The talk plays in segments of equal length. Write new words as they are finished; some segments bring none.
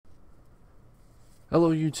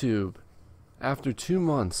Hello YouTube. After 2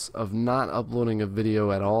 months of not uploading a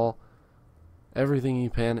video at all,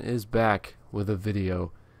 EverythingEpan is back with a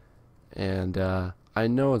video. And I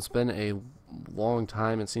know it's been a long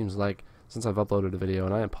time, it seems like, since I've uploaded a video,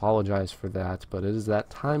 and I apologize for that, but it is that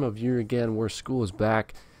time of year again where school is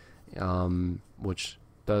back, which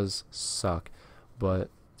does suck. But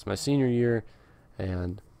it's my senior year,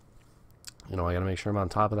 and I gotta make sure I'm on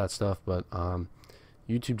top of that stuff, but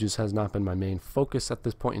YouTube just has not been my main focus at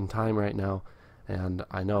this point in time right now, and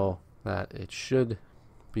I know that it should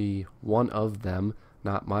be one of them,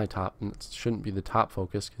 not my top. It shouldn't be the top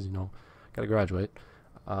focus because gotta graduate.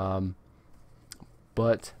 But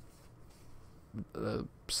the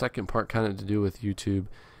second part kind of to do with YouTube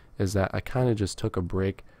is that I kind of just took a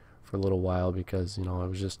break for a little while because it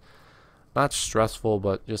was just not stressful,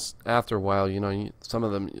 but just after a while, some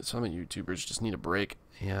of YouTubers just need a break,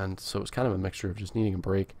 and so it was kind of a mixture of just needing a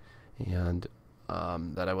break and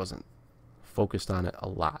that I wasn't focused on it a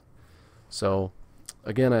lot. So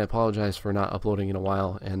again, I apologize for not uploading in a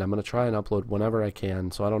while, and I'm going to try and upload whenever I can.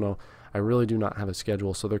 So I don't know, I really do not have a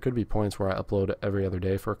schedule, so there could be points where I upload every other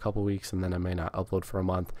day for a couple weeks, and then I may not upload for a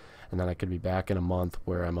month, and then I could be back in a month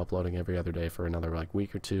where I'm uploading every other day for another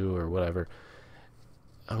week or two or whatever.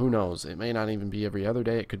 Who knows? It may not even be every other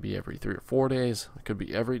day. It could be every 3 or 4 days. It could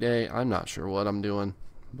be every day. I'm not sure what I'm doing,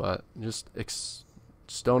 but just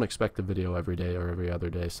don't expect a video every day or every other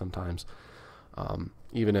day sometimes.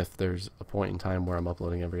 Even if there's a point in time where I'm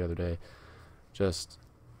uploading every other day, just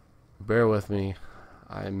bear with me.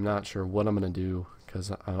 I'm not sure what I'm going to do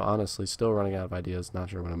because I'm honestly still running out of ideas.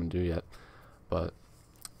 Not sure what I'm going to do yet. But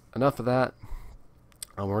enough of that.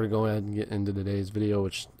 We're going to go ahead and get into today's video,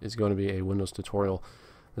 which is going to be a Windows tutorial.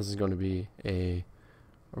 This is going to be a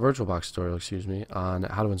Virtualbox tutorial, on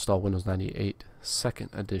how to install Windows 98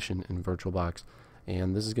 2nd edition in Virtualbox.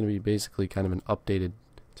 And this is going to be basically kind of an updated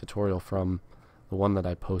tutorial from the one that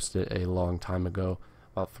I posted a long time ago,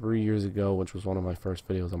 about 3 years ago, which was one of my first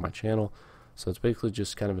videos on my channel. So it's basically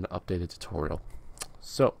just kind of an updated tutorial.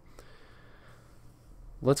 So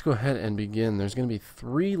let's go ahead and begin. There's going to be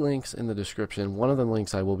 3 links in the description. One of the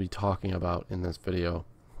links I will be talking about in this video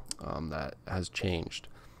that has changed.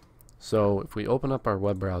 So if we open up our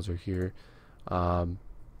web browser here,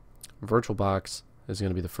 Virtualbox is going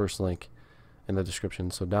to be the first link in the description.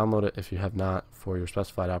 So download it if you have not for your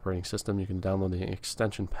specified operating system. You can download the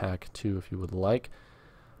extension pack too if you would like.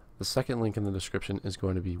 The second link in the description is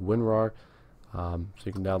going to be WinRAR. So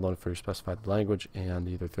you can download it for your specified language and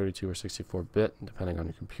either 32 or 64-bit depending on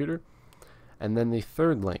your computer. And then the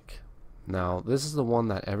third link, now this is the one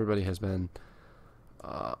that everybody has been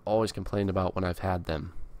always complained about when I've had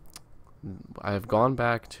them. I have gone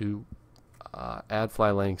back to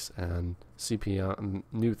AdFly links and CPM,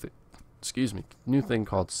 new thing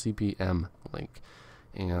called CPM link,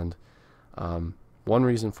 and one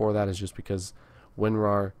reason for that is just because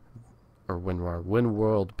WinRAR,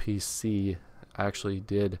 WinWorld PC actually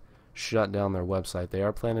did shut down their website. They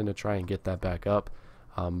are planning to try and get that back up,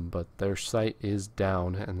 but their site is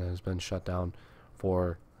down and has been shut down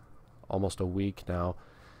for almost a week now,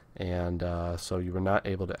 and so you were not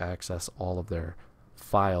able to access all of their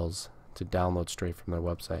files to download straight from their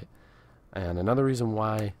website. And another reason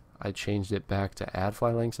why I changed it back to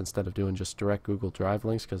AdFly links instead of doing just direct Google Drive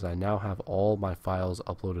links, because I now have all my files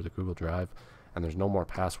uploaded to Google Drive and there's no more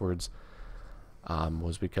passwords,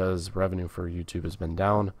 was because revenue for YouTube has been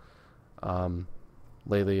down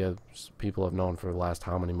lately. People have known for the last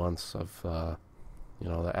how many months of the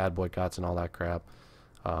ad boycotts and all that crap.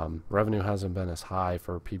 Revenue hasn't been as high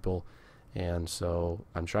for people, and so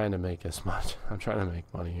I'm trying to make I'm trying to make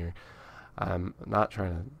money here. I'm not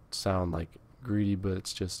trying to sound like greedy, but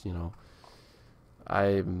it's just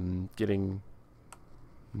I'm getting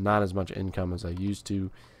not as much income as I used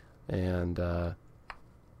to, and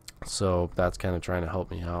so that's kind of trying to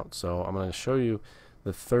help me out. So I'm going to show you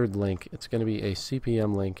the third link. It's going to be a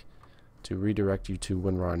CPM link to redirect you to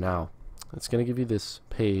WinRAR. Now it's going to give you this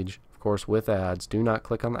page, of course, with ads. Do not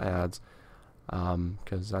click on the ads,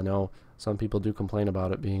 because I know some people do complain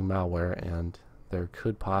about it being malware, and there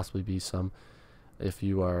could possibly be some if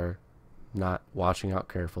you are not watching out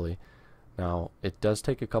carefully. Now it does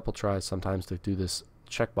take a couple tries sometimes to do this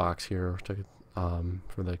checkbox here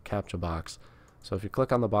for the CAPTCHA box. So if you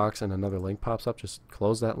click on the box and another link pops up, just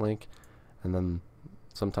close that link, and then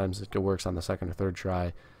sometimes it works on the second or third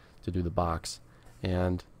try to do the box.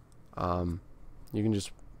 And you can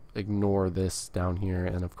just ignore this down here,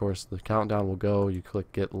 and of course the countdown will go. You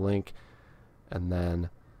click get link, and then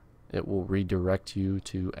it will redirect you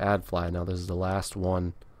to AdFly. Now this is the last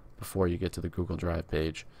one before you get to the Google Drive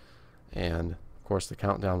page, and of course the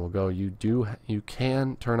countdown will go. You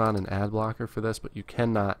can turn on an ad blocker for this, but you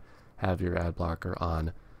cannot have your ad blocker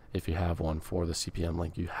on if you have one for the CPM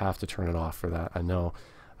link. You have to turn it off for that. I know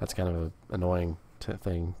that's kind of an annoying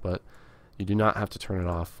thing, but you do not have to turn it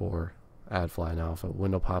off for AdFly. Now if a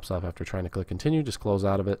window pops up after trying to click continue, just close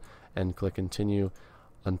out of it and click continue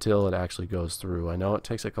until it actually goes through. I know it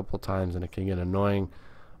takes a couple times and it can get annoying,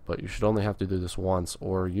 but you should only have to do this once,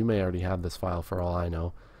 or you may already have this file for all I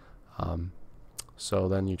know. So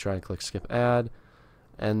then you try and click skip ad,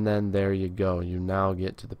 and then there you go. You now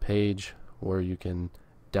get to the page where you can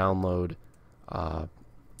download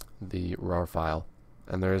the RAR file,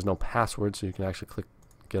 and there is no password, so you can actually click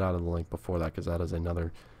get out of the link before that, because that is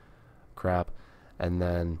another crap, and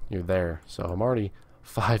then you're there. So I'm already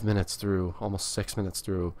 5 minutes through, almost 6 minutes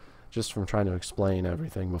through, just from trying to explain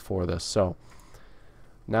everything before this. So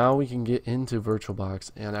now we can get into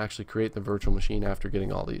VirtualBox and actually create the virtual machine after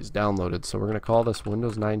getting all these downloaded. So we're going to call this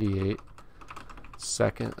Windows 98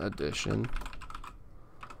 Second Edition,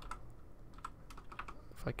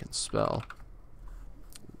 if I can spell,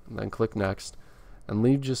 and then click next, and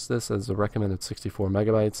leave just this as a recommended 64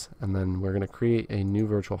 megabytes, and then we're going to create a new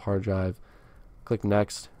virtual hard drive. Click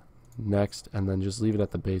next, next, and then just leave it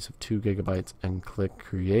at the base of 2 gigabytes and click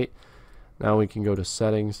create. Now we can go to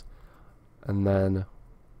settings, and then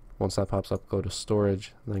once that pops up, go to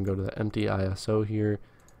storage, and then go to the empty ISO here,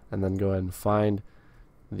 and then go ahead and find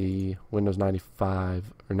the Windows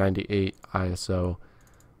 95 or 98 ISO,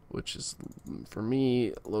 which is for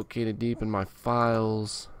me located deep in my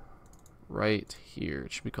files right here.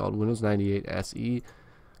 It should be called Windows 98 SE.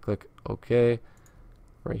 Click OK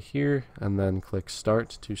right here, and then click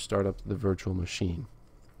start to start up the virtual machine.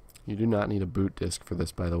 You do not need a boot disk for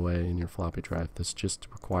this, by the way, in your floppy drive. This just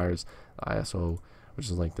requires the ISO, which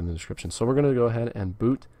is linked in the description. So we're going to go ahead and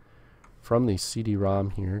boot from the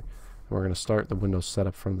CD-ROM here, and we're going to start the Windows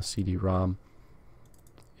setup from the CD-ROM,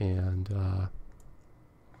 and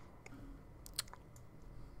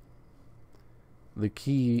the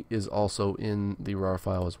key is also in the RAR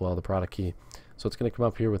file as well, the product key. So it's going to come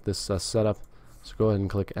up here with this setup. So go ahead and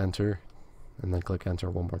click enter, and then click enter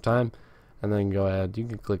one more time, and then go ahead, you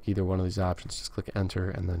can click either one of these options, just click enter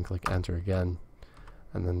and then click enter again,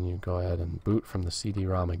 and then you go ahead and boot from the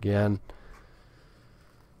CD-ROM again,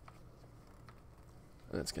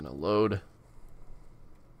 and it's going to load,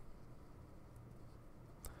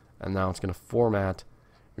 and now it's going to format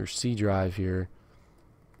your C drive here.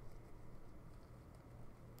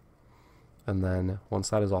 And then once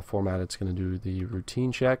that is all formatted, it's going to do the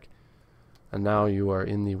routine check, and now you are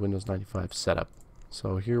in the Windows 95 setup.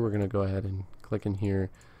 So here we're going to go ahead and click in here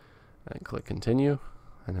and click continue,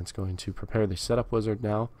 and it's going to prepare the setup wizard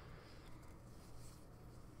now.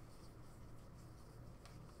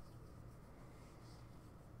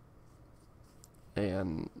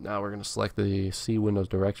 And now we're going to select the C Windows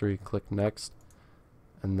directory, click next,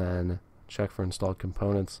 and then check for installed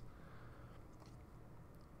components.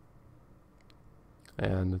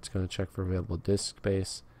 And it's going to check for available disk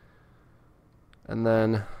space, and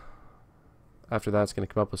then after that it's going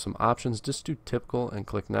to come up with some options. Just do typical and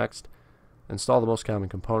click next. Install the most common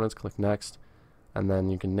components, click next, and then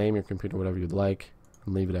you can name your computer whatever you'd like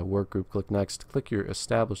and leave it at workgroup. Click next. Click your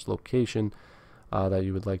established location that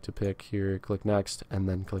you would like to pick here, click next, and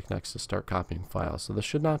then click next to start copying files. So this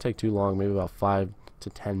should not take too long, maybe about 5 to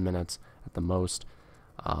 10 minutes at the most,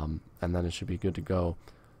 and then it should be good to go.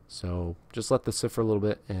 So just let this sit for a little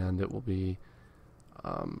bit, and it will be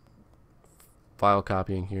file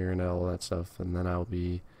copying here and all that stuff, and then I'll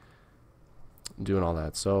be doing all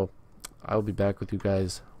that. So I'll be back with you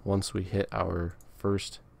guys once we hit our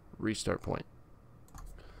first restart point.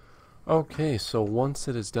 Okay, so once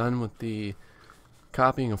it is done with the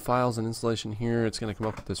copying of files and installation here, it's going to come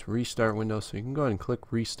up with this restart window, so you can go ahead and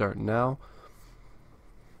click restart now.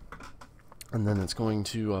 And then it's going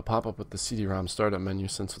to pop up with the CD-ROM startup menu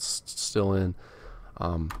since it's still in.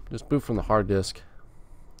 Just boot from the hard disk,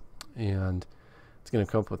 and it's going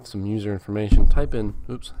to come up with some user information. Type in,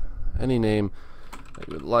 any name that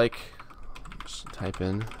you would like. Just type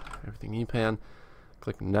in EverythingEpan,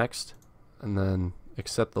 click next, and then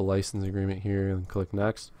accept the license agreement here and click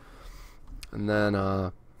next. And then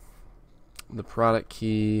the product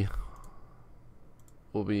key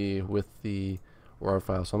will be with the RAR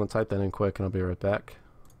file. So I'm going to type that in quick and I'll be right back.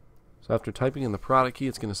 So after typing in the product key,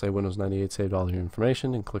 it's going to say Windows 98 saved all your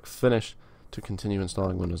information, and click finish to continue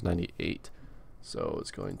installing Windows 98. So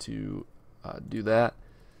it's going to do that,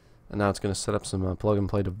 and now it's going to set up some plug and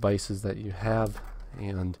play devices that you have,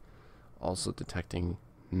 and also detecting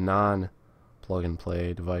non-plug and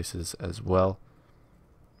play devices as well.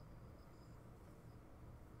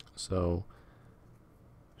 So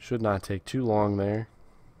Should not take too long there.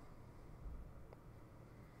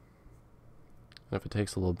 If it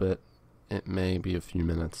takes a little bit, it may be a few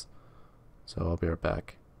minutes. So I'll be right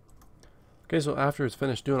back. Okay, so after it's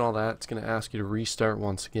finished doing all that, it's going to ask you to restart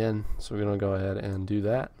once again. So we're going to go ahead and do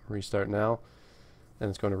that. Restart now. And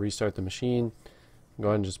it's going to restart the machine. Go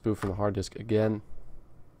ahead and just boot from the hard disk again.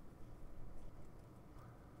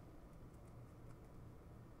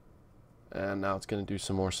 And now it's going to do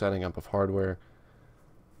some more setting up of hardware.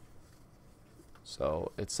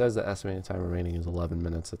 So it says the estimated time remaining is 11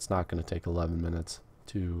 minutes. It's not going to take 11 minutes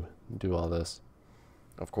to do all this,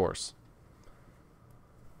 of course.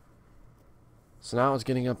 So now it's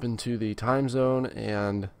getting up into the time zone,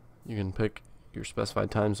 and you can pick your specified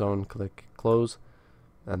time zone, click close,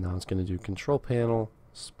 and now it's going to do control panel,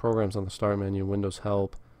 programs on the start menu, Windows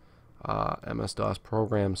help, MS-DOS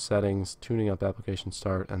program settings, tuning up application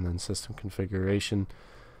start, and then system configuration.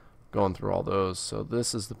 Going through all those. So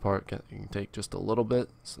this is the part that you can take just a little bit,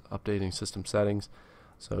 updating system settings.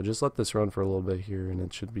 So just let this run for a little bit here, and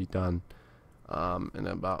it should be done in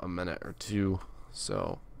about a minute or two.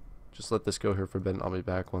 So just let this go here for a bit, and I'll be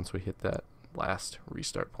back once we hit that last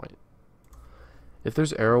restart point. If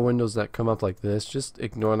there's error windows that come up like this, just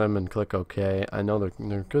ignore them and click OK. I know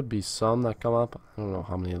there could be some that come up. I don't know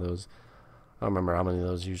how many of those. I don't remember how many of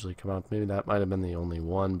those usually come up. Maybe that might have been the only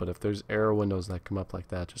one. But if there's error windows that come up like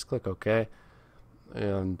that, just click OK.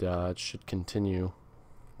 And it should continue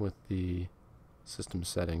with the system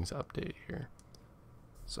settings update here.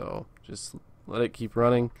 So just let it keep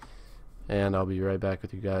running. And I'll be right back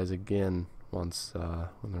with you guys again once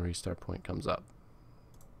when the restart point comes up.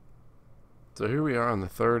 So here we are on the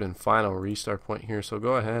third and final restart point here. So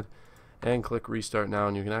go ahead and click restart now,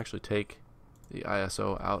 and you can actually take the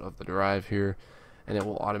ISO out of the drive here, and it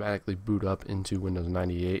will automatically boot up into Windows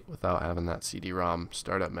 98 without having that CD-ROM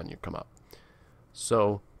startup menu come up.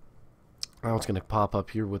 So now it's going to pop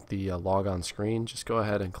up here with the logon screen. Just go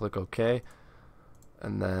ahead and click OK,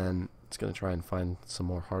 and then it's going to try and find some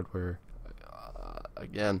more hardware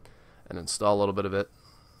again and install a little bit of it.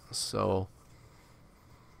 So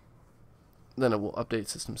then it will update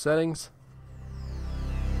system settings.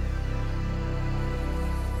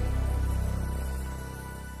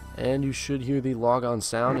 And you should hear the logon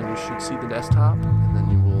sound, and you should see the desktop, and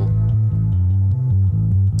then you will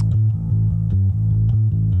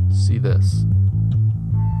see this.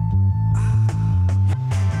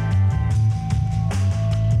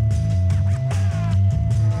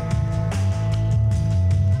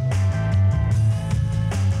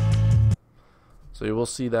 So you will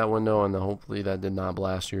see that window, and hopefully that did not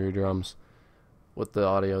blast your eardrums with the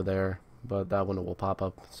audio there, but that window will pop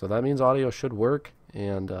up. So that means audio should work,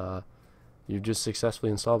 and you've just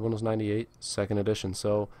successfully installed Windows 98 2nd edition.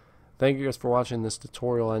 So thank you guys for watching this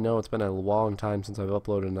tutorial. I know it's been a long time since I've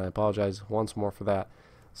uploaded, and I apologize once more for that.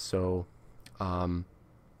 So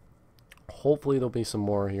hopefully there'll be some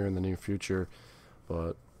more here in the near future,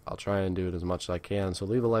 but I'll try and do it as much as I can. So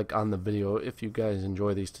leave a like on the video if you guys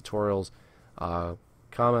enjoy these tutorials.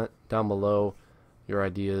 Comment down below your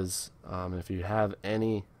ideas, if you have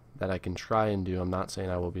any that I can try and do. I'm not saying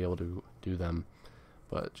I will be able to do them,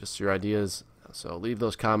 but just your ideas. So leave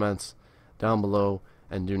those comments down below,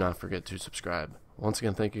 and do not forget to subscribe. Once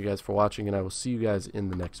again, thank you guys for watching, and I will see you guys in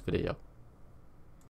the next video.